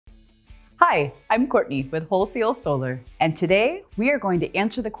Hi, I'm Courtney with Wholesale Solar, and today we are going to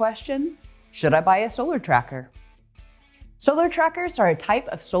answer the question, should I buy a solar tracker? Solar trackers are a type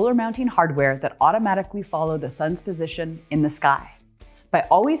of solar mounting hardware that automatically follow the sun's position in the sky. By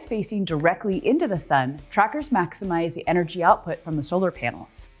always facing directly into the sun, trackers maximize the energy output from the solar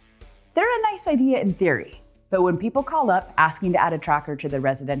panels. They're a nice idea in theory, but when people call up asking to add a tracker to their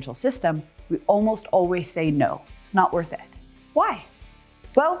residential system, we almost always say no, it's not worth it. Why?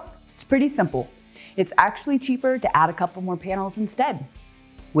 Well, it's pretty simple. It's actually cheaper to add a couple more panels instead.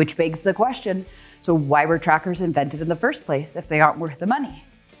 Which begs the question, so why were trackers invented in the first place if they aren't worth the money?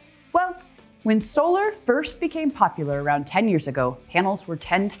 Well, when solar first became popular around 10 years ago, panels were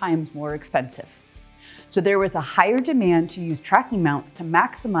 10 times more expensive. So there was a higher demand to use tracking mounts to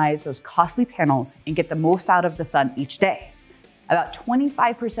maximize those costly panels and get the most out of the sun each day. About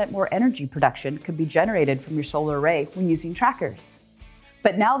 25% more energy production could be generated from your solar array when using trackers.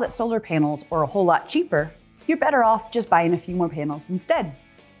 But now that solar panels are a whole lot cheaper, you're better off just buying a few more panels instead.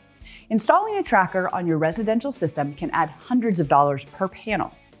 Installing a tracker on your residential system can add hundreds of dollars per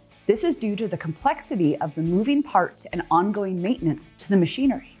panel. This is due to the complexity of the moving parts and ongoing maintenance to the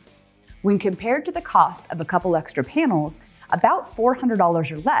machinery. When compared to the cost of a couple extra panels, about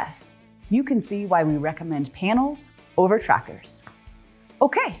 $400 or less, you can see why we recommend panels over trackers.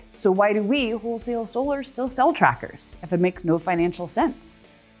 Okay, so why do we, Wholesale Solar, still sell trackers if it makes no financial sense?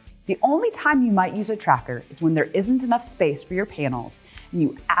 The only time you might use a tracker is when there isn't enough space for your panels and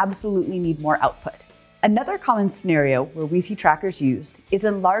you absolutely need more output. Another common scenario where we see trackers used is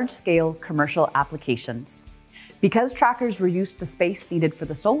in large-scale commercial applications. Because trackers reduce the space needed for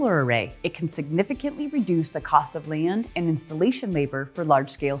the solar array, it can significantly reduce the cost of land and installation labor for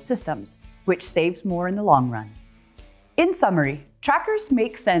large-scale systems, which saves more in the long run. In summary, trackers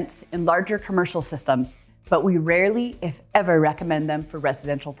make sense in larger commercial systems, but we rarely, if ever, recommend them for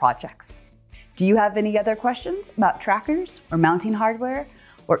residential projects. Do you have any other questions about trackers or mounting hardware,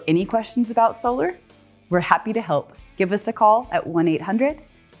 or any questions about solar? We're happy to help. Give us a call at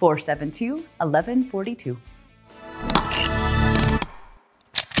 1-800-472-1142.